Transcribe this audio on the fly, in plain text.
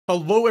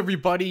Hello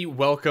everybody,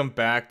 welcome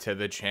back to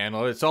the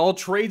channel. It's all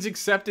trades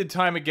accepted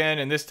time again,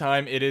 and this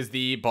time it is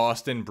the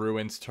Boston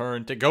Bruins'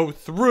 turn to go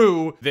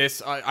through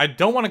this. I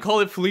don't want to call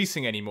it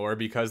fleecing anymore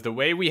because the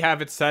way we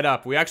have it set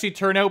up, we actually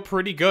turn out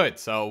pretty good.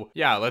 So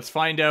yeah, let's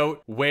find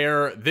out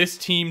where this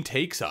team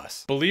takes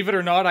us. Believe it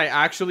or not, I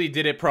actually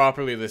did it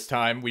properly this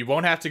time. We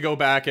won't have to go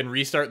back and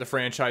restart the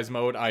franchise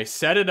mode. I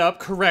set it up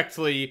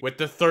correctly with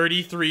the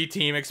 33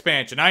 team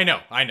expansion. I know.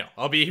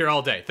 I'll be here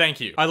all day.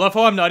 Thank you. I love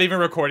how I'm not even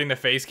recording the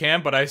face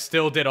cam, but I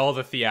still did all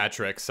the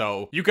theatrics,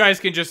 so you guys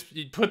can just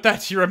put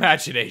that to your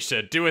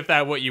imagination. Do with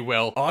that what you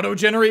will.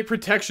 Auto-generate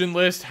protection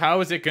list.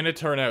 How is it gonna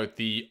turn out?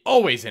 The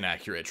always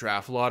inaccurate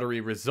draft lottery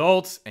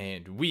results,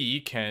 and we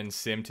can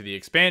sim to the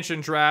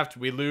expansion draft.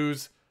 We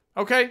lose.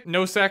 Okay,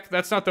 no sec,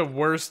 that's not the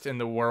worst in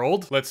the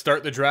world. Let's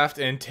start the draft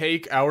and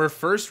take our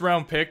first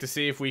round pick to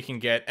see if we can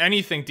get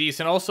anything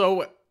decent.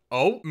 Also,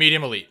 oh,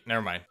 medium elite.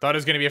 Never mind. Thought it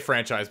was going to be a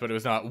franchise, but it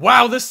was not.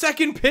 Wow, the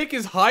second pick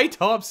is high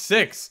top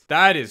 6.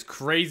 That is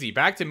crazy.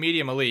 Back to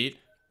medium elite.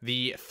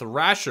 The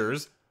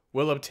Thrashers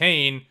will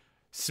obtain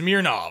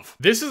Smirnov.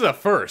 This is a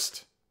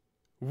first.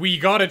 We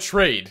got a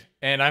trade,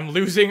 and I'm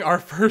losing our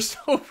first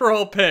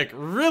overall pick.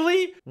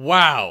 Really?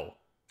 Wow.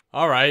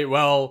 All right,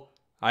 well,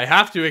 I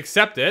have to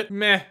accept it.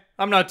 Meh.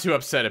 I'm not too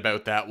upset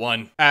about that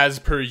one. As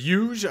per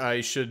usual,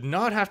 I should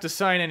not have to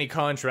sign any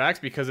contracts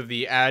because of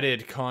the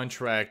added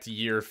contract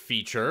year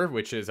feature,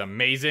 which is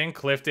amazing.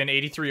 Clifton,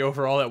 83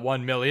 overall at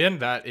 1 million.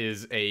 That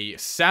is a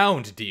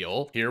sound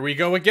deal. Here we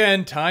go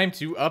again. Time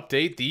to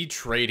update the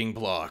trading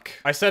block.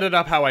 I set it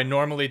up how I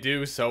normally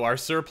do, so our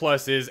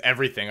surplus is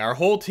everything. Our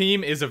whole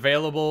team is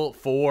available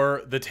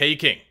for the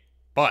taking.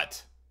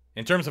 But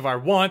in terms of our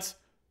wants,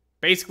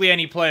 basically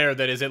any player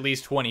that is at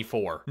least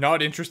 24.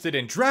 Not interested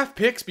in draft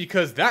picks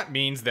because that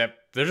means that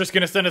they're just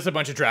going to send us a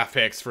bunch of draft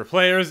picks for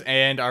players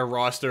and our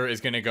roster is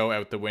going to go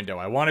out the window.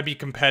 I want to be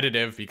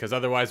competitive because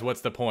otherwise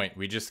what's the point?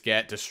 We just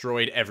get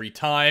destroyed every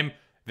time.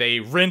 They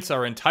rinse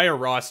our entire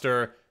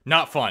roster.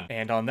 Not fun.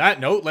 And on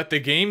that note, let the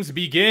games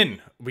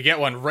begin. We get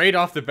one right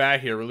off the bat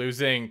here. We're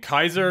losing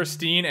Kaiser,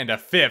 Steen, and a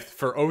 5th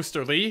for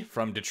Osterley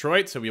from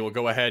Detroit, so we will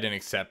go ahead and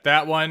accept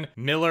that one.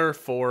 Miller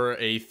for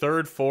a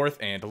 3rd, 4th,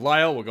 and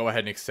Lyle. We'll go ahead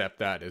and accept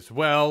that as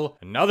well.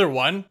 Another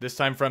one, this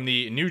time from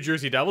the New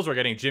Jersey Devils. We're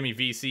getting Jimmy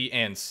VC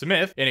and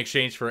Smith in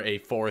exchange for a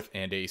 4th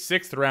and a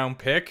 6th round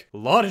pick. A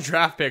lot of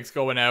draft picks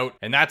going out,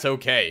 and that's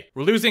okay.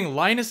 We're losing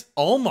Linus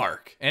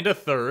Ullmark and a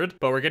 3rd,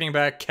 but we're getting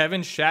back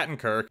Kevin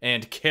Shattenkirk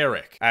and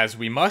Carrick. As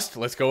we must,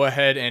 let's go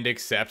ahead and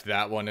accept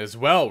that one as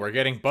well. We're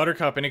getting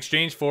Buttercup in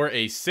exchange for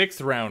a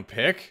 6th round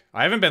pick.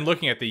 I haven't been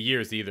looking at the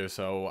years either,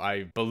 so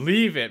I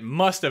believe it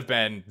must have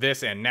been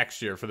this and next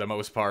year for the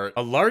most part.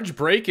 A large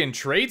break in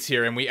trades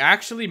here, and we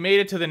actually made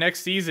it to the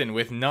next season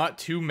with not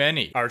too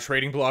many. Our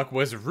trading block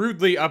was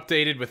rudely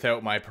updated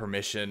without my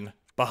permission,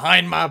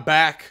 behind my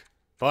back,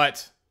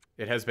 but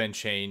it has been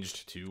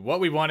changed to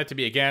what we want it to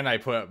be again. I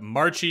put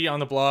Marchi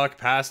on the block,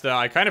 Pasta.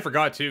 I kind of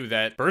forgot too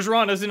that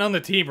Bergeron isn't on the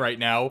team right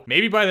now.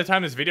 Maybe by the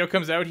time this video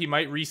comes out, he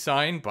might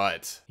re-sign,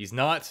 but he's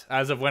not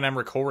as of when I'm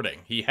recording.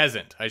 He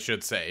hasn't, I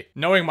should say.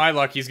 Knowing my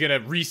luck, he's gonna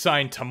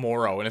re-sign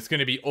tomorrow, and it's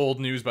gonna be old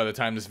news by the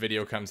time this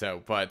video comes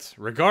out. But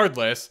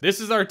regardless,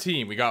 this is our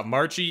team. We got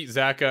Marchi,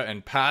 Zaka,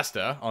 and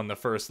Pasta on the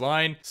first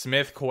line.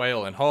 Smith,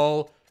 Quayle, and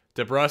Hall.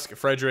 DeBrusque,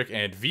 Frederick,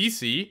 and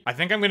VC. I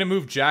think I'm going to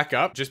move Jack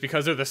up just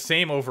because they're the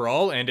same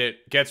overall and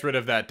it gets rid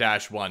of that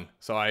 -1.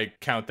 So I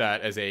count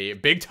that as a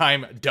big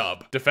time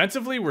dub.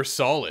 Defensively, we're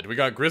solid. We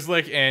got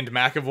Grzelcyk and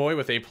McAvoy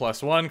with a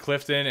 +1,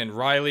 Clifton and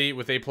Riley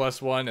with a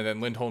 +1, and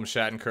then Lindholm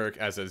Shattenkirk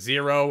as a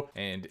 0.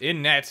 And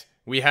in net,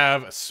 we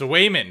have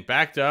Swayman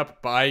backed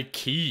up by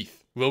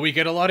Keith. Will we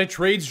get a lot of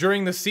trades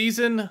during the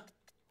season?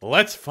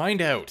 Let's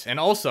find out. And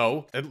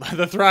also,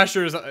 the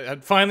Thrashers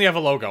finally have a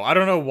logo. I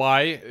don't know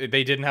why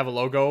they didn't have a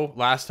logo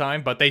last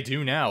time, but they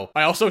do now.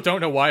 I also don't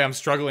know why I'm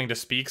struggling to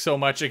speak so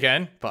much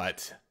again,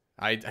 but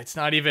it's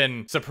not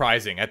even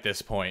surprising at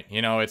this point.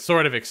 You know, it's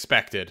sort of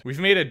expected. We've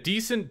made a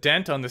decent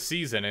dent on the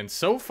season, and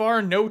so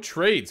far, no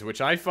trades,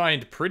 which I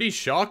find pretty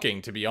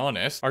shocking, to be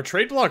honest. Our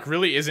trade block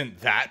really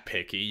isn't that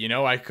picky. You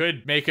know, I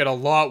could make it a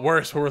lot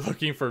worse where we're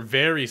looking for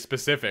very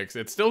specifics.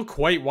 It's still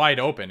quite wide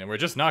open, and we're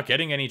just not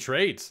getting any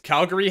trades.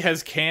 Calgary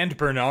has canned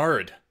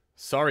Bernard.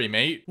 Sorry,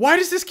 mate. Why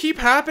does this keep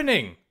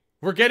happening?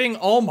 We're getting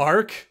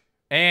Ullmark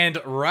and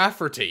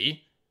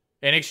Rafferty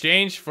in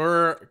exchange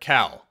for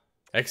Cal.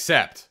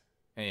 Accept.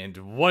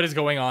 And what is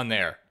going on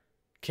there?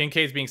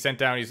 Kincaid's being sent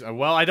down. He's,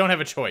 well, I don't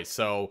have a choice,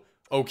 so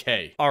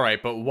okay. All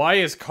right, but why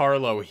is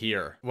Carlo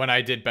here when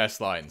I did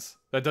best lines?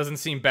 That doesn't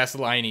seem best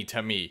liney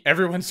to me.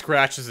 Everyone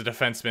scratches a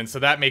defenseman, so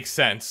that makes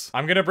sense.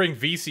 I'm gonna bring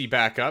VC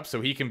back up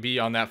so he can be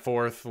on that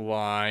 4th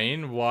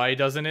line. Why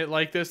doesn't it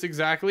like this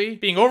exactly?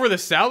 Being over the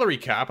salary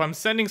cap, I'm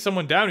sending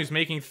someone down who's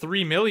making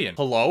 3 million.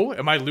 Hello?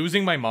 Am I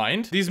losing my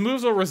mind? These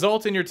moves will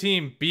result in your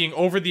team being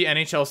over the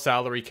NHL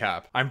salary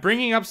cap. I'm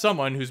bringing up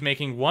someone who's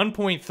making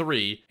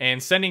 1.3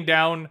 and sending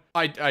down...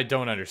 I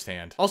don't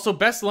understand. Also,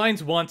 best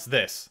lines wants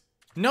this.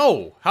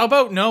 No! How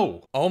about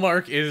no?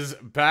 Ullmark is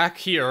back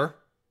here.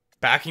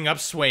 backing up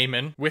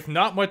Swayman. With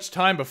not much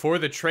time before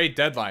the trade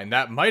deadline,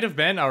 that might have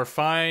been our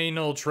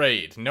final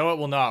trade. No, it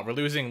will not. We're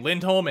losing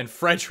Lindholm and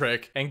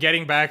Frederick and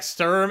getting back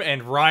Sturm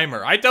and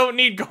Reimer. I don't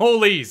need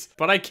goalies,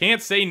 but I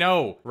can't say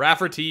no.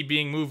 Rafferty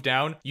being moved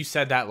down. You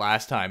said that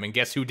last time, and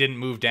guess who didn't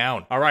move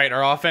down? All right,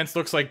 our offense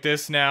looks like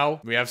this now.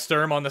 We have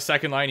Sturm on the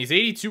second line. He's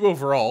 82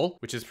 overall,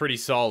 which is pretty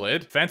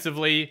solid.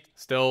 Defensively,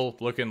 still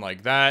looking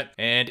like that.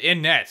 And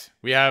in net,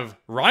 we have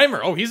Reimer.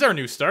 Oh, he's our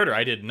new starter.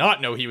 I did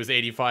not know he was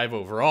 85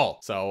 overall.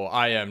 So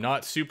I am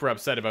not super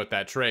upset about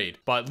that trade.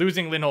 But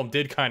losing Lindholm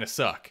did kind of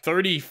suck.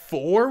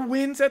 34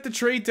 wins at the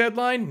trade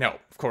deadline? No,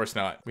 of course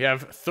not. We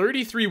have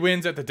 33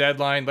 wins at the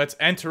deadline. Let's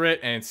enter it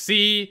and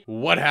see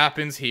what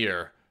happens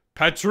here.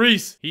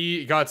 Patrice,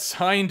 he got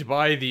signed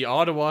by the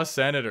Ottawa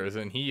Senators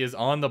and he is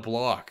on the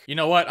block. You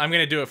know what? I'm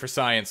gonna do it for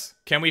science.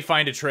 Can we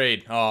find a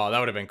trade? Oh, that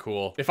would have been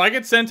cool. If I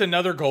get sent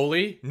another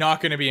goalie, not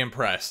gonna be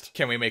impressed.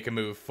 Can we make a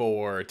move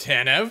for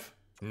Tanev?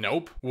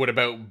 Nope. What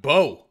about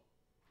Bo?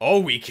 Oh,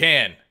 we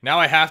can. Now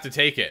I have to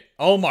take it.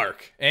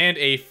 Ullmark and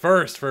a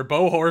first for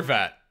Bo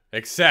Horvat.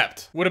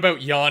 Except, what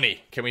about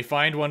Yanni? Can we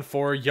find one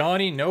for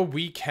Yanni? No,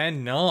 we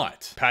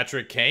cannot.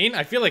 Patrick Kane?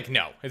 I feel like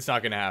no, it's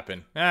not gonna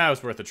happen. It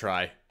was worth a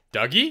try.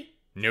 Dougie?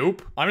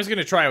 Nope. I'm just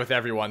gonna try it with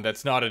everyone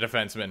that's not a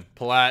defenseman.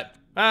 Palat?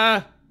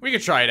 We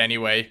could try it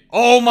anyway.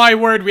 Oh my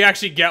word, we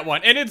actually get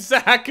one. And it's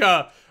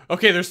Zaka!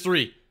 Okay, there's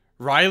 3.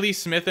 Riley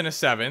Smith in a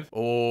 7th.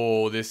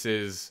 Oh, this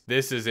is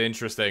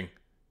interesting.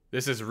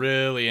 This is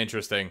really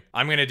interesting.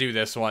 I'm gonna do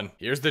this one.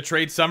 Here's the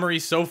trade summary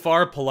so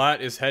far. Palat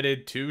is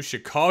headed to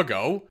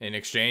Chicago in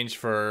exchange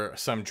for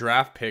some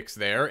draft picks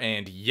there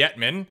and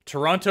Yetman.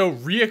 Toronto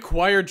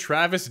reacquired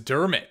Travis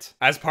Dermott.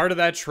 As part of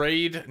that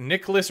trade,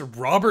 Nicholas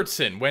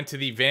Robertson went to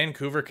the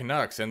Vancouver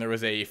Canucks and there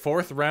was a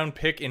 4th round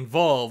pick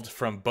involved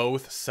from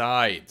both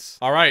sides.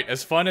 All right,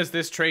 as fun as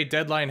this trade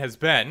deadline has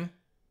been,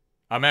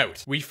 I'm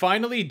out. We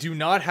finally do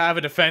not have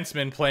a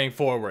defenseman playing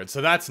forward, so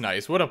that's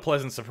nice. What a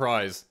pleasant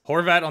surprise.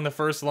 Horvat on the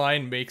first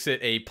line makes it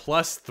a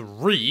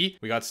 +3.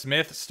 We got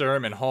Smith,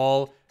 Sturm, and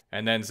Hall,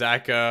 and then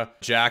Zaka,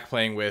 Jack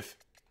playing with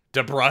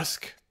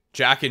DeBrusk,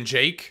 Jack and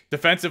Jake.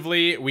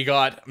 Defensively, we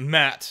got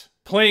Matt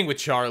playing with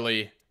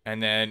Charlie,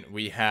 and then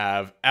we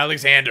have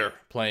Alexander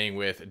playing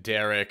with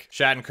Derek,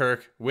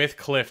 Shattenkirk with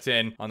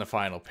Clifton on the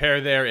final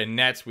pair there. In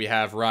nets, we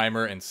have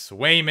Reimer and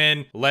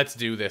Swayman. Let's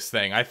do this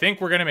thing. I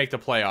think we're going to make the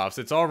playoffs.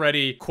 It's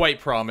already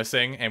quite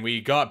promising, and we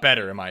got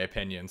better, in my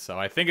opinion, so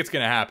I think it's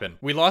going to happen.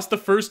 We lost the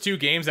first 2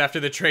 games after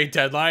the trade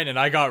deadline, and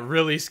I got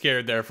really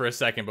scared there for a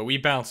second, but we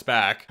bounced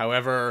back.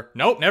 However,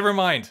 nope, never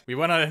mind. We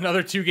went on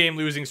another 2-game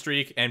losing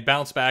streak and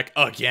bounced back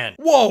again.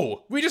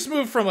 Whoa! We just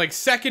moved from like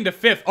 2nd to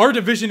 5th. Our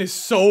division is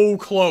so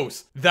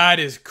close. That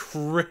is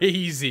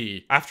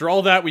crazy. After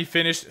all that, we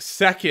finished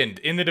 2nd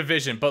in the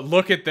division, but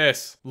look at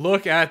this.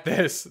 Look at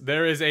this.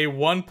 There is a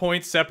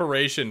 1-point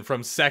separation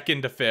from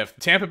 2nd to 5th.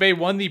 Tampa Bay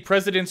won the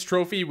President's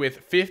Trophy with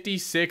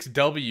 56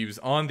 W's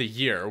on the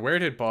year. Where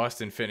did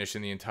Boston finish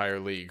in the entire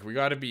league? We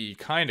gotta be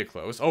kinda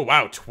close. Oh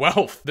wow,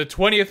 12th. The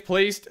 20th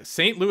placed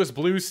St. Louis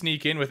Blues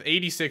sneak in with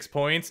 86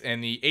 points,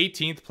 and the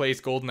 18th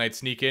placed Golden Knights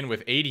sneak in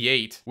with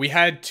 88. We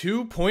had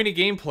 2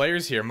 point-a-game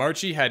players here.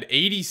 Marchie had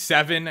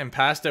 87 and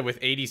Pasta with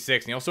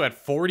 86, and he also had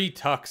 40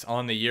 tucks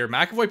on the year.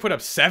 McAvoy put up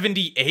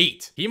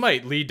 78. He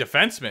might lead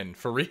defenseman,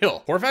 for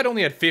real. Horvat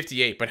only had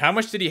 58, but how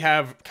much did he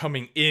have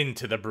coming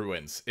into the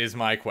Bruins, is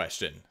my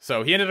question.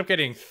 So he ended up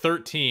getting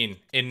 13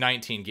 in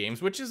 19 games,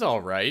 which is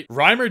all right.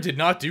 Reimer did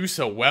not do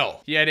so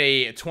well. He had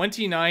a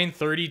 29,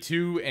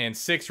 32, and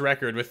 6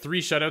 record with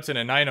 3 shutouts and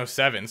a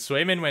 907.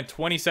 Swayman went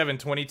 27,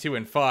 22,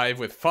 and 5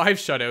 with 5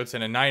 shutouts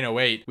and a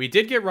 908. We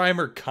did get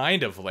Reimer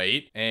kind of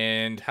late,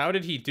 and how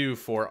did he do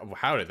for,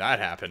 how did that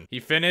happen? He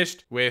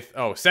finished with,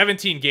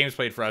 17 games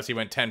played for us. He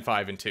went 10,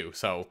 5, and 2,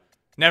 so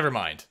never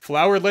mind.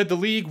 Flower led the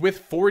league with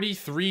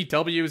 43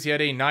 W's. He had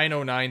a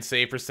 909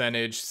 save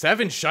percentage,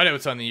 7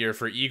 shutouts on the year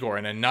for Igor,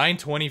 and a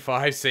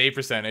 925 save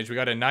percentage. We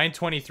got a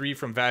 923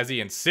 from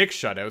Vazzy and 6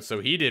 shutouts, so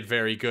he did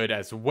very good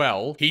as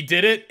well. He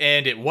did it,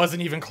 and it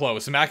wasn't even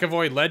close.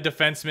 McAvoy led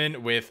defenseman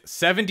with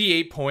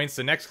 78 points.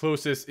 The next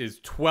closest is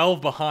 12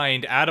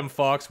 behind Adam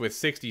Fox with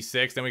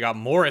 66. Then we got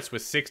Moritz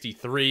with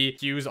 63.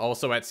 Hughes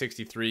also at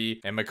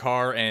 63. And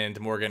McCarr and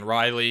Morgan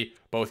Riley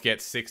both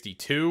get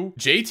 62.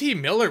 JT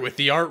Miller with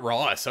the Art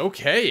Ross.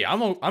 Okay,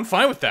 I'm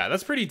fine with that.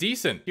 That's pretty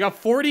decent. He got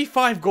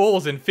 45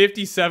 goals and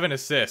 57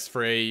 assists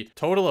for a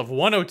total of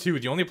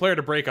 102. The only player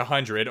to break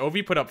 100.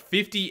 Ovi put up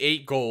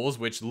 58 goals,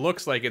 which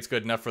looks like it's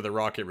good enough for the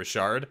Rocket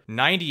Richard.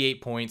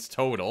 98 points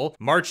total.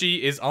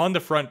 Marchie is on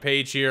the front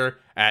page here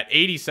at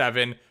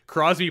 87.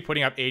 Crosby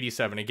putting up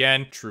 87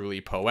 again.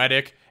 Truly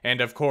poetic. And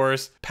of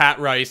course, Pat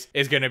Rice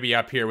is going to be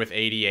up here with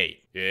 88.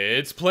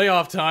 It's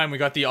playoff time. We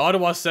got the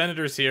Ottawa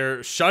Senators here.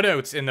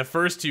 Shutouts in the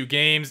first 2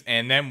 games,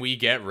 and then we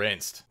get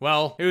rinsed.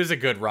 Well, it was a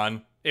good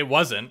run. It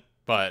wasn't,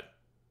 but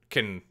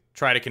can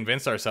try to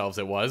convince ourselves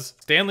it was.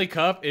 Stanley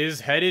Cup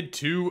is headed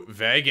to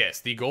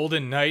Vegas. The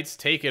Golden Knights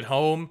take it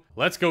home.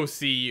 Let's go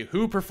see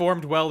who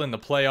performed well in the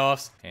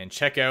playoffs and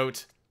check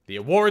out the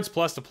awards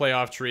plus the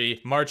playoff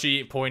tree.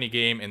 Marchie, point a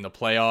game in the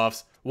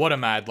playoffs. What a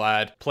mad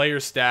lad. Player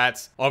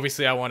stats.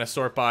 Obviously, I want to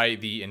sort by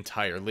the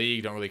entire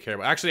league. Don't really care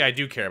about... Actually, I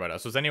do care about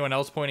us. Was anyone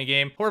else point a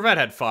game? Horvat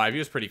had 5. He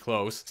was pretty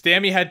close.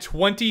 Stammy had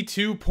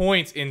 22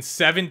 points in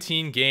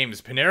 17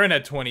 games. Panarin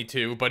had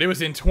 22, but it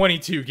was in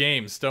 22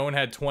 games. Stone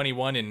had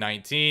 21 in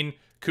 19.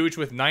 Cooch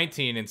with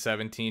 19 in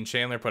 17.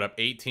 Chandler put up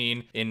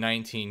 18 in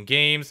 19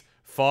 games.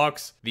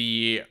 Fox,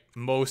 the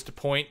most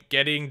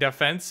point-getting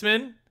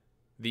defenseman.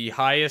 The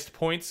highest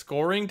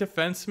point-scoring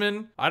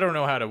defenseman. I don't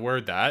know how to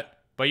word that,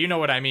 but you know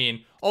what I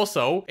mean.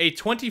 Also, a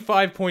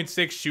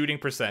 25.6 shooting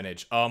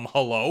percentage.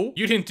 Hello?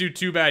 You didn't do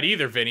too bad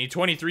either, Vinny.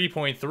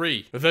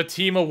 23.3. The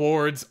team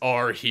awards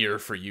are here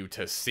for you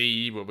to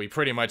see, but we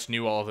pretty much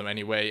knew all of them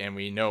anyway, and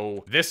we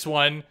know this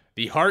one.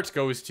 The Hart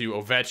goes to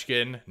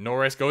Ovechkin.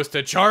 Norris goes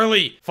to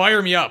Charlie.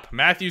 Fire me up.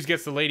 Matthews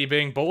gets the Lady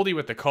Bing. Boldy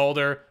with the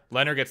Calder.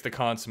 Leonard gets the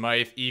Conn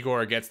Smythe.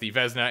 Igor gets the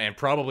Vezina and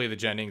probably the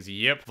Jennings.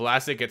 Yep.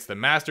 Vlasic gets the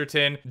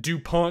Masterton.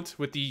 DuPont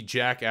with the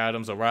Jack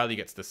Adams. O'Reilly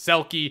gets the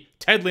Selke.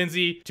 Ted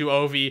Lindsay to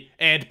Ovi.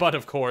 But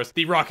of course,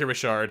 the Rocket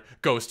Richard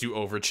goes to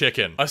Over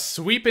Chicken. A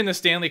sweep in the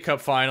Stanley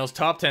Cup Finals.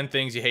 Top 10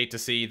 things you hate to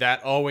see.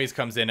 That always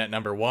comes in at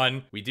number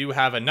 1. We do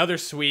have another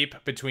sweep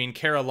between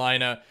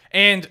Carolina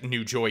and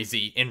New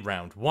Jersey in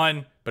round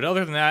 1. But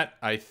other than that,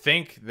 I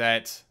think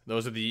that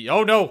those are the...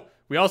 Oh no!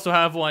 We also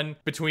have one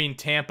between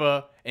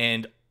Tampa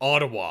and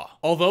Ottawa.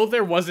 Although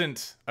there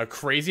wasn't a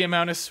crazy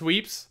amount of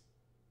sweeps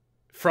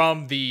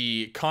from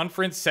the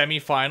conference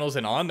semifinals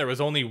and on, there was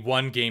only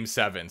one Game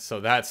 7, so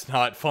that's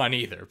not fun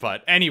either.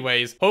 But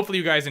anyways, hopefully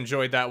you guys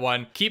enjoyed that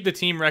one. Keep the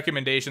team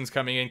recommendations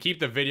coming in,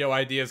 keep the video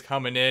ideas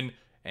coming in,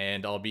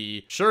 and I'll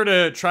be sure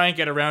to try and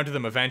get around to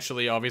them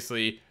eventually.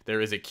 Obviously, there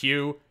is a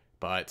queue,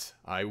 but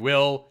I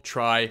will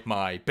try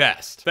my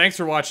best. Thanks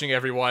for watching,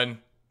 everyone.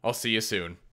 I'll see you soon.